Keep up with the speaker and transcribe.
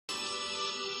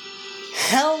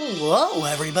Hello,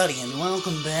 everybody, and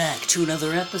welcome back to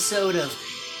another episode of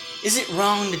Is It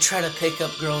Wrong to Try to Pick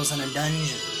Up Girls in a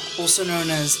Dungeon? Also known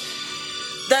as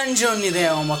Dungeon ni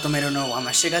de o motomeru no wa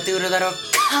mashigatte daro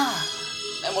ka?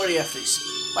 Memoria, Freese.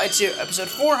 Fight you, episode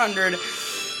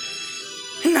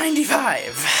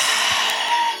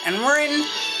 495. And we're in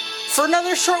for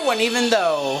another short one, even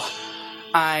though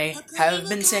I have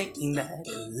been saying that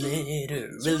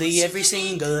literally every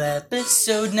single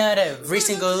episode. Not every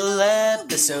single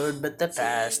episode, but the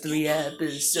past 3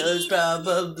 episodes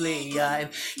probably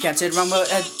I've kept it wrong, but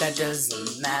that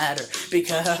doesn't matter,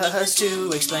 because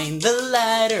to explain the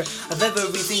latter of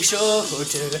everything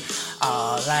shorter,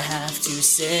 all I have to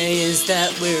say is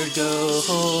that we're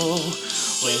going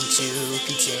to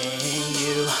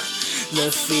continue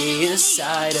Lefiya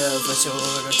side of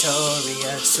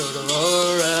Oratoria,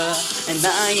 and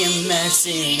I am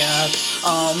messing up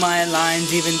all my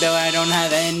lines, even though I don't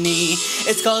have any.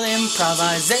 It's called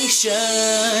improvisation.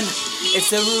 It's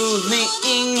the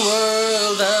ruling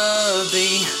world of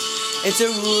the. It's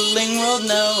a ruling world,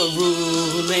 no, a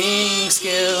ruling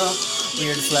skill.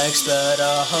 Weird flex, but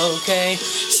okay.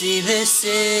 See, this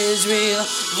is real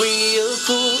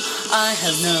cool. I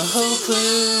have no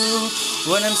clue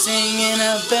what I'm singing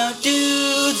about,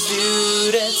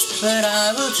 dudettes, but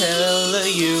I will tell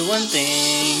you one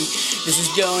thing. This is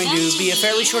going to be a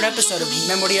fairly short episode of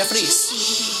Memoria, Freese.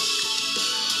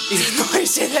 Even though I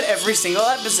say that every single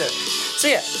episode. So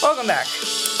yeah, welcome back.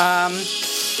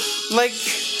 Like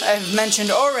I've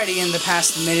mentioned already in the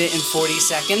past minute and 40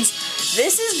 seconds,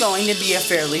 this is going to be a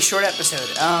fairly short episode.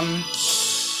 And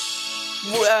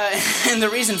the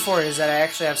reason for it is that I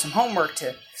actually have some homework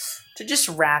to just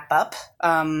wrap up.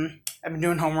 I've been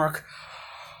doing homework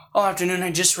all afternoon.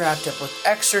 I just wrapped up with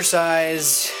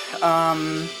exercise.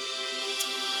 And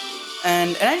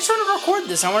I just wanted to record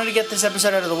this. I wanted to get this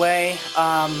episode out of the way.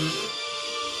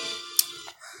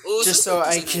 Just so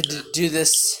I could do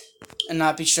this and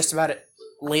not be stressed about it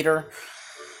later.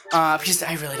 Because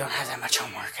I really don't have that much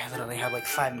homework. I literally have like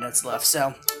 5 minutes left.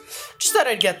 So, just thought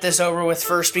I'd get this over with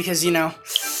first because, you know,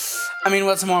 I mean,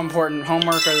 what's more important,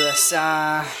 homework or this?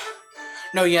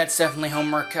 No, yeah, it's definitely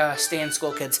homework. Stay in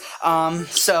school, kids. I'm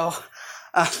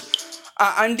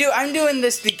doing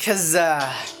this because,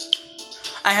 I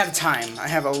have time. I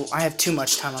have too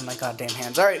much time on my goddamn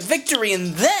hands. All right, victory,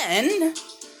 and then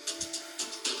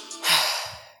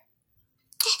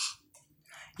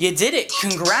you did it.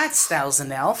 Congrats,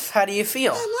 Thousand Elf. How do you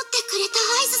feel?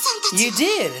 You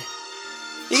did.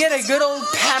 You get a good old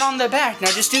pat on the back. Now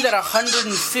just do that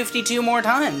 152 more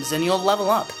times, and you'll level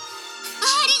up.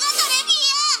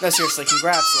 No, seriously,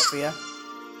 congrats, Lefiya.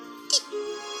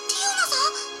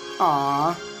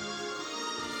 Aww.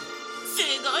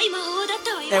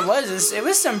 It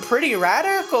was some pretty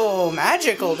radical,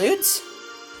 magical dudes.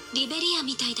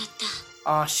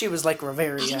 Aw, she was like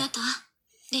Reveria.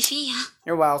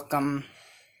 You're welcome.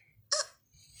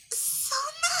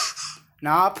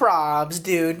 Nah probs,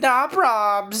 dude. Nah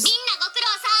probs.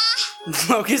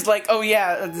 Loki's like, oh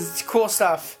yeah, this is cool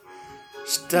stuff.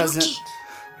 She doesn't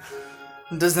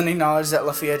acknowledge that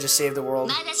Lefiya just saved the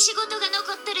world.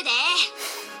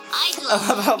 I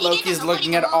love how Loki's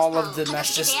looking at all of the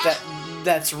mess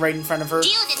that's right in front of her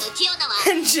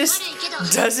and just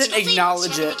doesn't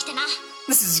acknowledge it.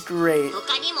 This is great.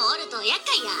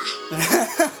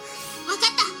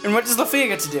 And what does Lefiya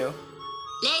get to do?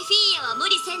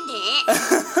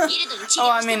 Oh,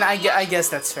 I mean, I guess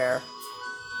that's fair.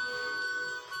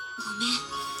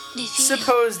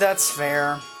 Suppose that's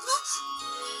fair.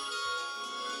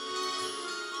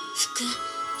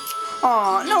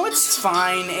 Aw, no, it's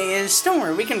fine, Ace. Don't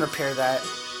worry, we can repair that.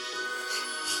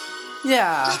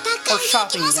 Yeah, or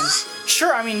shopping again.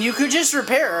 Sure, I mean, you could just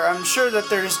repair. I'm sure that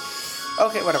there's...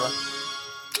 Okay, whatever.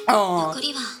 Aw.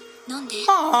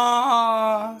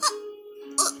 Aww.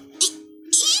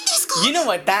 You know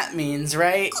what that means,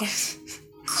 right?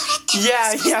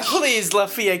 Yeah, please,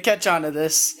 Lefiya, catch on to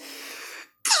this.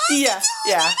 Yeah.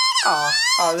 Aw,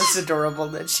 this is adorable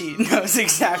that she knows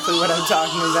exactly what I'm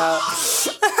talking about.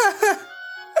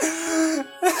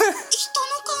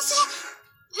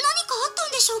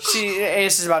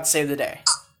 Ace is about to save the day.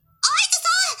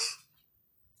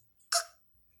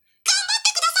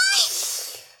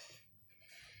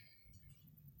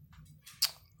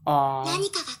 Aww.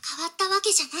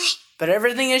 But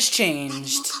everything has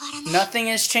changed. Nothing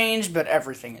has changed, but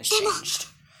everything has changed.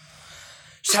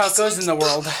 Just how it goes in the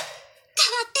world.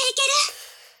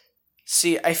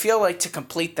 See, I feel like to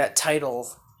complete that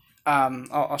title,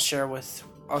 I'll share with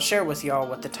y'all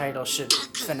what the title should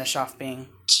finish off being.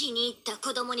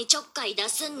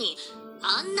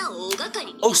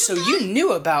 Oh, so you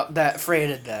knew about that Freya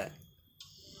did that.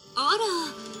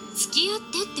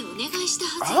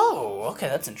 Oh, okay,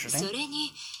 that's interesting.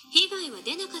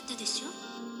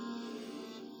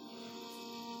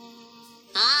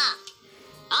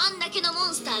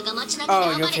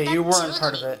 Oh, okay, you weren't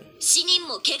part of it.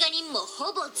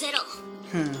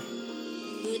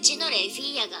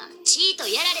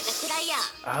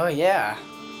 Oh, yeah.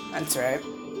 That's right.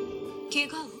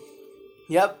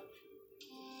 Yep.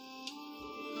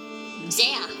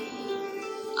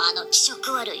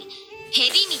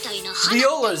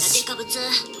 Violas.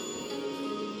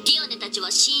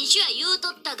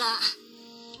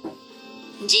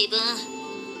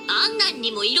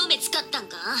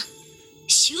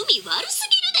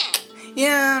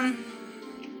 Yeah.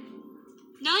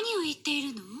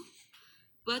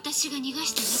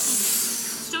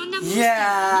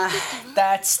 Yeah,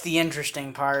 that's the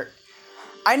interesting part.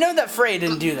 I know that Frey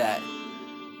didn't do that.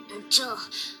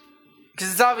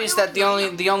 Because it's obvious that the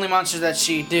only monsters that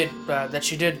she did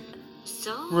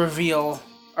reveal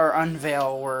or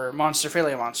unveil were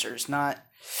Monsterphilia monsters, not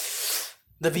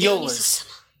the Violas.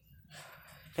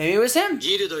 Maybe it was him.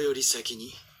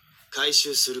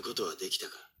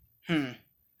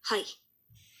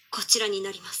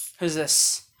 Who's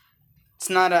this? It's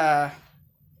not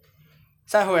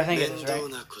who I think it is, right?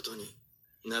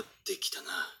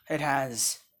 It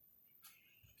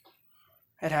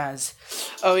has.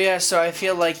 Oh yeah, so I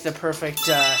feel like the perfect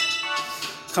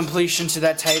completion to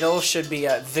that title should be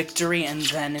a victory and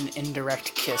then an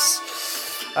indirect kiss.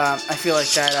 I feel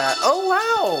like that, oh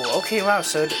wow! Okay, wow,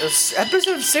 so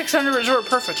episode 600 Resort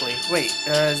perfectly. Wait,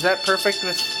 is that perfect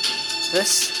with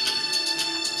this?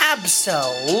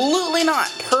 Absolutely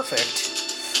not perfect.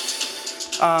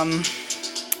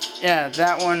 Yeah,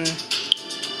 that one...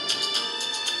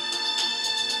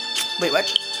 Wait, what?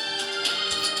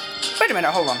 Wait a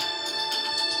minute, hold on.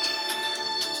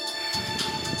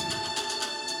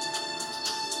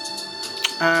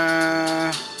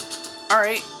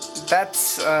 Alright.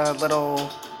 That's a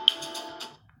little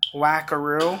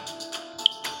wackaroo.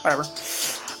 Whatever.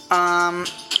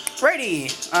 Righty.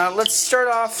 Let's start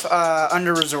off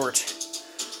under Resort.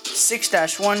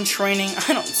 6-1 training.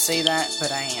 I don't say that,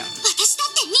 but I am.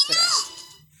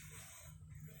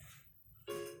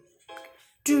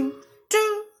 Do,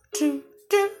 do, do,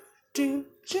 do, do,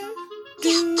 do.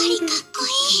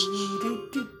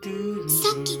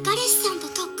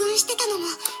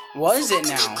 Was it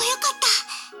now?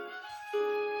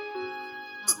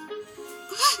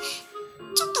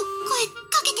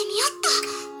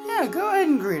 Yeah, go ahead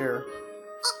and greet her.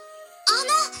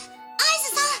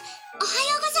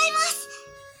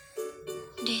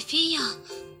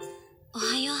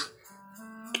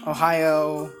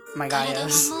 Ohio, my guys.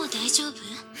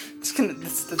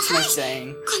 That's nice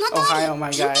saying. Ohio,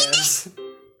 my guys.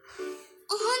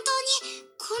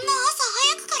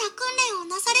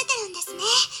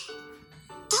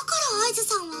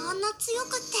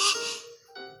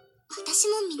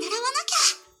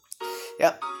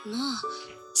 Yep.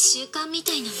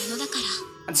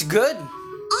 That's good.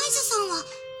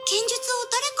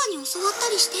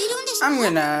 I'm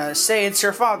gonna say it's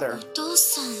your father.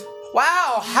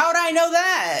 Wow, how'd I know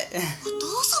that?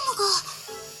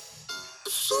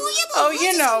 Oh,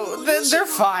 you know, they're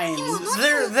fine.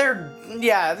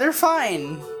 They're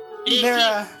fine.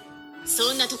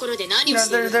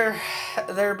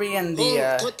 They're being the,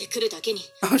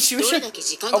 oh, she was sure.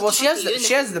 Oh, well, she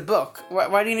has the book.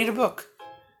 Why do you need a book?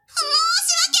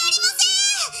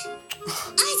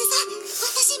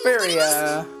 Very,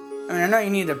 I mean, I know you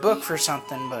need a book for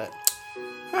something, but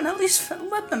come on, at least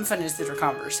let them finish their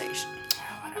conversation.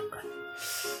 Whatever.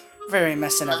 Very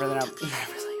messing everything up. Not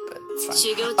really, but it's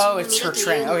fine. Oh, it's her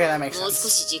training. Okay, that makes sense.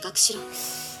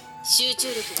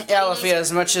 Yeah, Lefiya,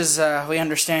 as much as we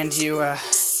understand you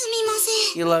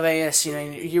love AS, you know,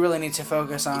 you really need to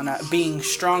focus on being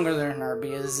stronger than her,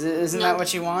 because isn't that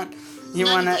what you want? You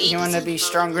wanna be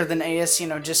stronger than AS, you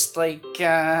know, just like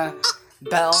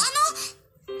Belle.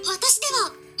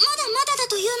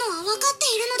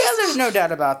 Yeah, there's no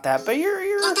doubt about that, but you're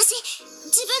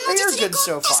good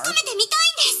so far.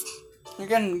 You're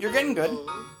getting good.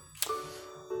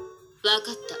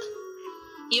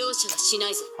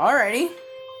 Alrighty.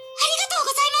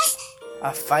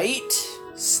 A fight?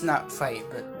 It's not fight,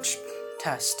 but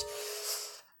test.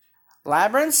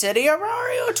 Labyrinth City,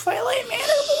 Oratoria, Twilight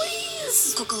Manor,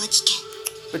 please.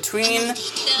 Between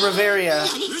Reveria.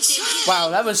 Wow,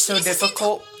 that was so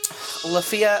difficult.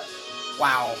 Lefiya,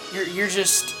 wow, you're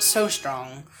just so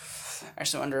strong. I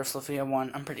just wonder if Lefiya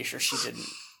won. I'm pretty sure she didn't.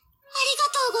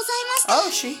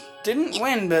 Oh, she didn't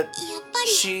win, but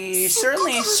she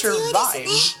certainly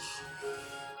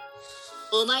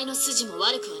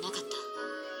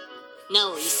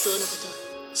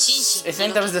I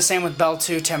think that was the same with Bell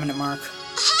too, 10-minute mark.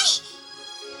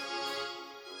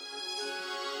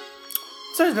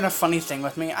 It's always been a funny thing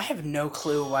with me. I have no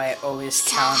clue why I always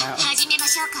count out. I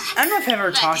don't know if I've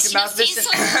ever talked about this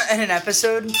in an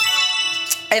episode.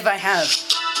 If I have,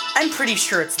 I'm pretty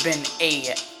sure it's been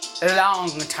a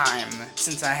long time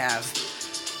since I have.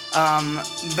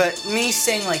 But me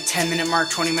saying like 10-minute mark,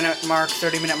 20-minute mark,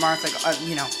 30-minute mark, like,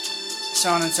 you know, so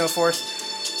on and so forth.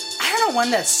 I don't know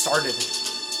when that started.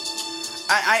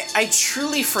 I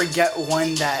truly forget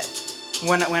when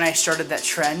I started that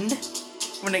trend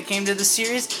when it came to the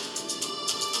series.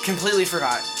 Completely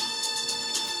forgot.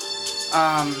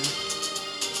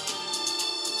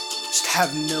 Just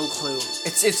have no clue.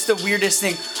 It's the weirdest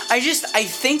thing. I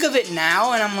think of it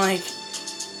now and I'm like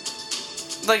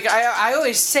I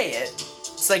always say it.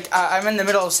 It's like I'm in the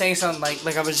middle of saying something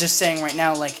like I was just saying right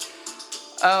now, like,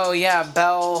 oh yeah,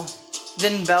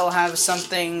 didn't Bell have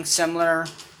something similar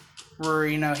where,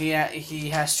 you know, he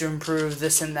has to improve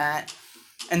this and that,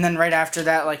 and then right after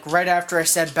that, like right after I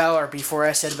said Bell or before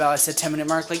I said Bell, I said 10-minute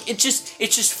mark. Like it's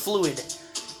just fluid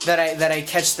that I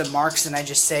catch the marks and I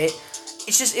just say it.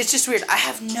 It's just weird. I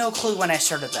have no clue when I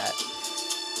started that.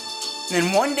 And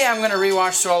then one day I'm gonna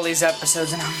rewatch through all these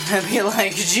episodes and I'm gonna be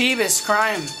like, Jeebus,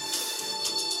 crime.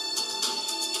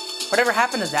 Whatever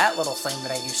happened to that little thing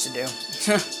that I used to do?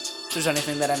 If there's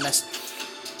anything that I missed.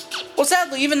 Well,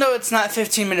 sadly, even though it's not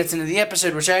 15 minutes into the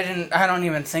episode, which I don't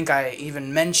even think I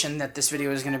even mentioned that this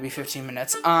video is gonna be 15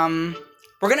 minutes. We're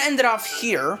gonna end it off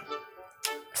here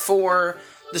for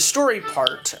the story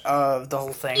part of the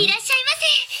whole thing.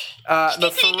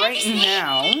 But for right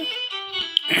now,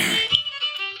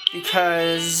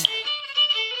 because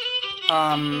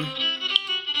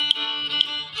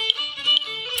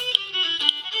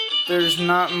there's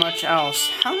not much else.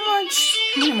 How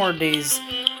many more days?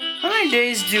 How many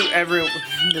days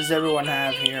does everyone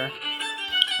have here?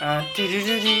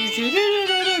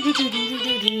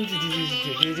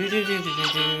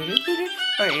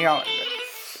 Okay, y'all.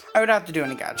 I would have to do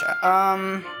any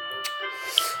gacha.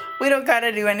 We don't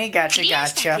gotta do any gacha.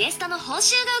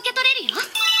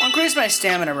 I'll increase my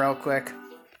stamina real quick.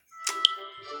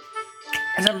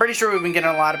 Because I'm pretty sure we've been getting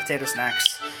a lot of potato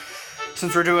snacks.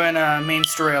 Since we're doing main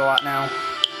story a lot now.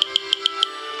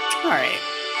 Alright.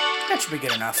 That should be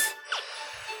good enough.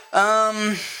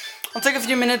 I'll take a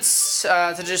few minutes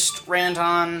to just rant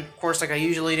on, of course, like I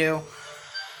usually do.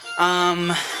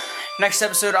 Next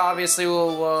episode, obviously,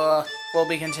 we'll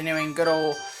be continuing good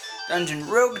old Dungeon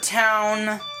Rogue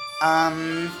Town.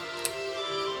 Then,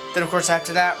 of course,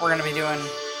 after that, we're going to be doing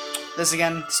this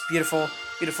again. This beautiful,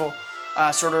 beautiful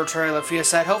sort of Oratoria Lefiya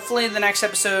side. Hopefully, the next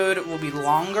episode will be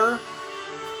longer.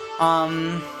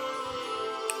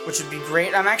 Which would be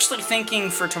great. I'm actually thinking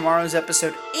for tomorrow's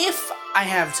episode, if I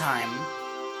have time,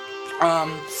 I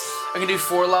can do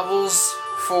 4 levels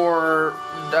for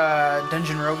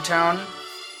Dungeon Rogue Town.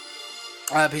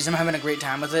 Because I'm having a great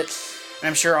time with it. And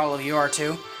I'm sure all of you are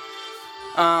too.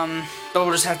 But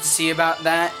we'll just have to see about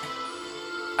that.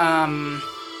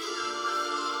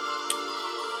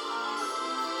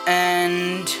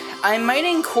 And I might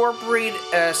incorporate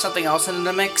something else into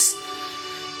the mix.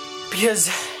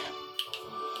 Because,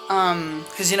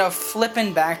 you know,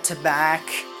 flipping back to back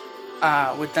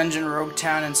with Dungeon Rogue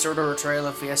Town and Sword of Oratoria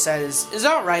Lefiya said is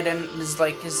alright and is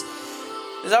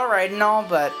alright and all,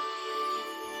 but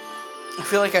I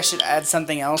feel like I should add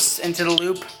something else into the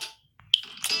loop.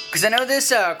 Because I know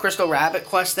this Crystal Rabbit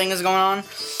quest thing is going on,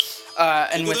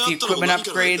 and with the equipment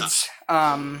upgrades,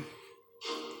 and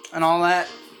all that,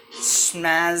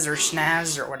 snaz or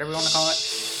whatever you want to call it.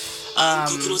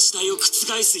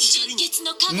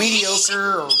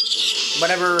 Mediocre, or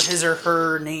whatever his or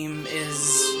her name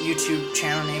is, YouTube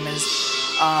channel name is,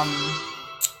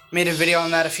 made a video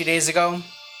on that a few days ago.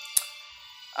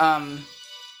 I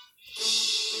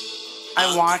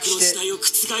watched it,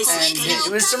 and it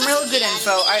was some real good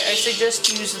info. I suggest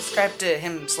you subscribe to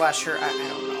him / her, I don't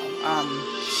know,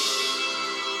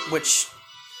 which,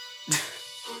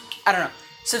 I don't know,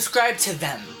 subscribe to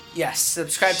them, yes,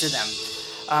 subscribe to them.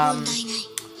 I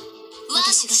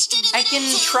can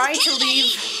try to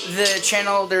leave the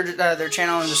channel, their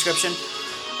channel in the description,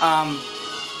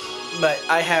 but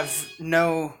I have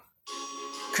no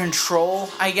control,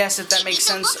 I guess, if that makes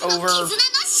sense, over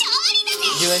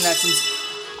doing that, since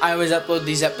I always upload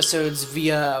these episodes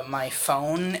via my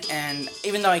phone, and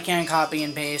even though I can copy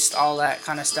and paste all that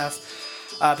kind of stuff,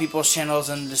 people's channels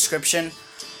in the description,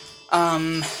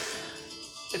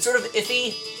 it's sort of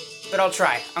iffy, but I'll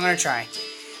try. I'm gonna try.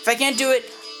 If I can't do it,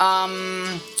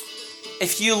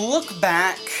 if you look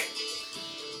back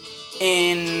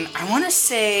in, I want to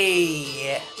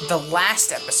say, the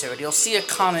last episode, you'll see a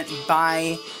comment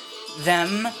by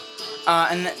them,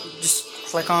 and just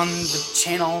click on the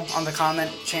channel, on the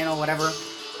comment channel, whatever,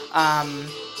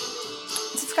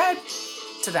 subscribe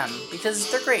to them, because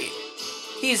they're great.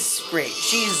 He's great,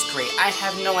 she's great, I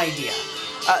have no idea.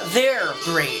 They're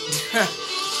great.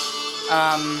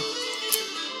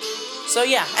 So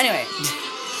yeah, anyway,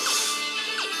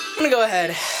 I'm gonna go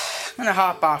ahead. I'm gonna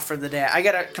hop off for the day. I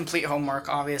gotta complete homework,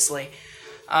 obviously.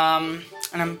 And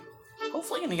I'm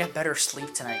hopefully gonna get better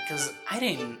sleep tonight, because I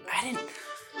didn't,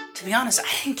 to be honest, I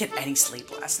didn't get any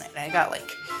sleep last night. I went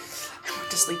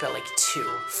to sleep at like 2.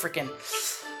 Freaking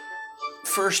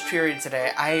first period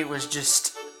today, I was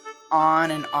just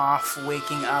on and off,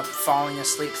 waking up, falling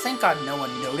asleep. Thank God no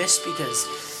one noticed, because,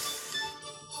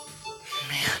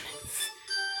 man,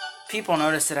 people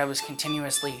noticed that I was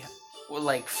continuously,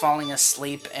 like, falling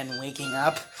asleep and waking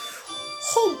up.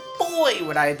 Oh boy,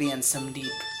 would I be in some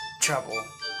deep trouble,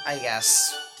 I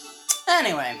guess.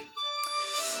 Anyway,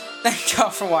 thank y'all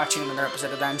for watching another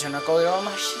episode of Dungeon Nicole.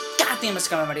 My goddamn it's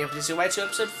coming video. Please watch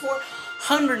episode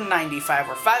 495.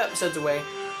 We're 5 episodes away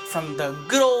from the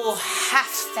good old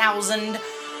 5,000.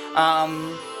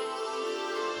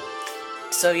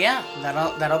 So yeah,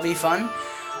 that'll be fun.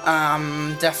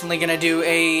 Definitely gonna do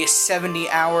a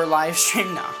 70-hour live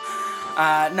stream now.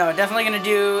 No, definitely gonna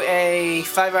do a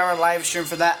 5-hour live stream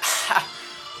for that,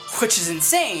 which is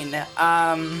insane.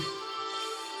 I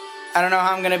don't know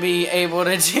how I'm gonna be able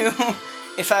to do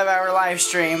a 5-hour live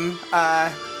stream.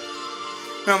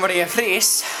 Memoria,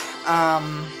 Freese.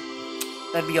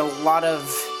 That'd be a lot of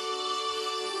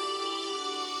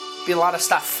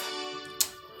stuff.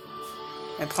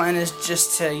 My plan is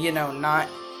just to, you know, not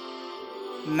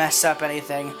mess up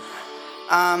anything.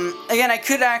 Again, I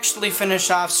could actually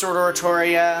finish off Sword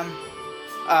Oratoria,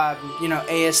 you know,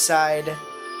 Aya's side,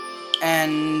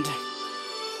 and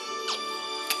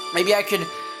maybe I could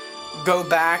go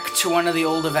back to one of the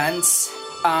old events,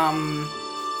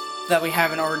 that we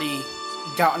haven't already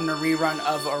gotten a rerun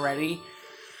of already,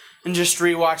 and just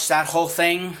rewatch that whole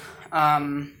thing,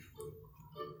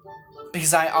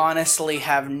 because I honestly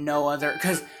have no other,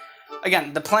 because,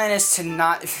 again, the plan is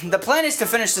to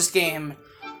finish this game,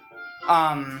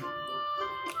 on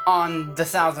the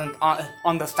 1000th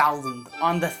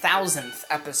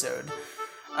episode,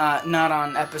 not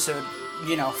on episode,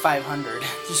 you know, 500.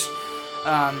 Just,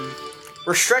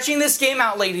 we're stretching this game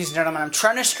out, ladies and gentlemen. I'm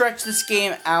trying to stretch this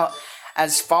game out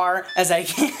as far as I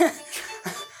can.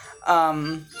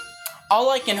 All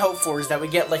I can hope for is that we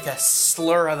get, like, a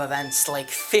slur of events, like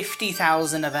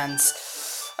 50,000 events.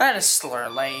 Not a slur,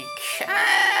 like,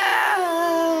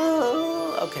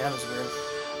 okay, that was weird.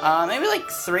 Maybe like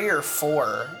 3 or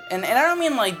 4, and I don't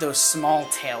mean like those small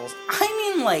tales. I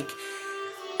mean like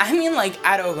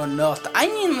Aragonot. I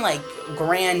mean like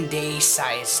grande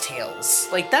size tales.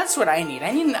 Like that's what I need. I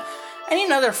need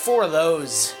another 4 of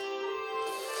those.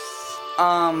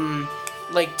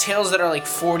 Like tales that are like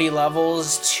 40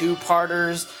 levels,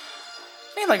 2-parters.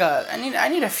 I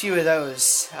need a few of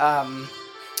those.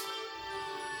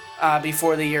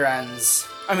 Before the year ends.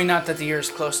 I mean, not that the year is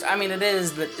close. I mean, it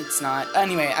is, but it's not.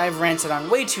 Anyway, I've ranted on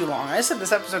way too long. I said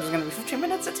this episode was going to be 15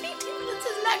 minutes. It's 18 minutes.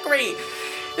 Isn't that great?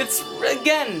 It's,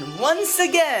 once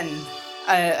again,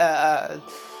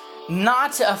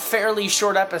 not a fairly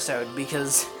short episode,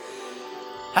 because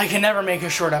I can never make a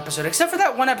short episode. Except for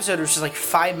that one episode, which was like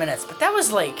 5 minutes. But that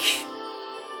was like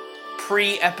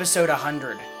pre-episode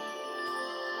 100.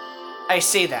 I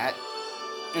say that.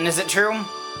 And is it true?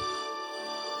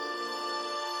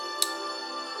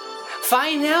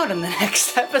 Find out in the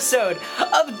next episode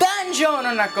of Banjo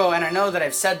no Nako. And I know that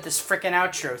I've said this freaking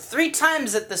outro 3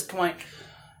 times at this point.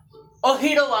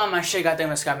 Ohiro wa mashigate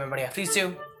masu Memoria. Please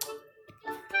do.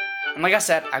 And like I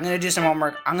said, I'm going to do some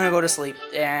homework. I'm going to go to sleep.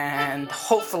 And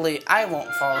hopefully I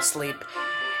won't fall asleep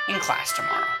in class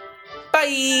tomorrow.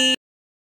 Bye!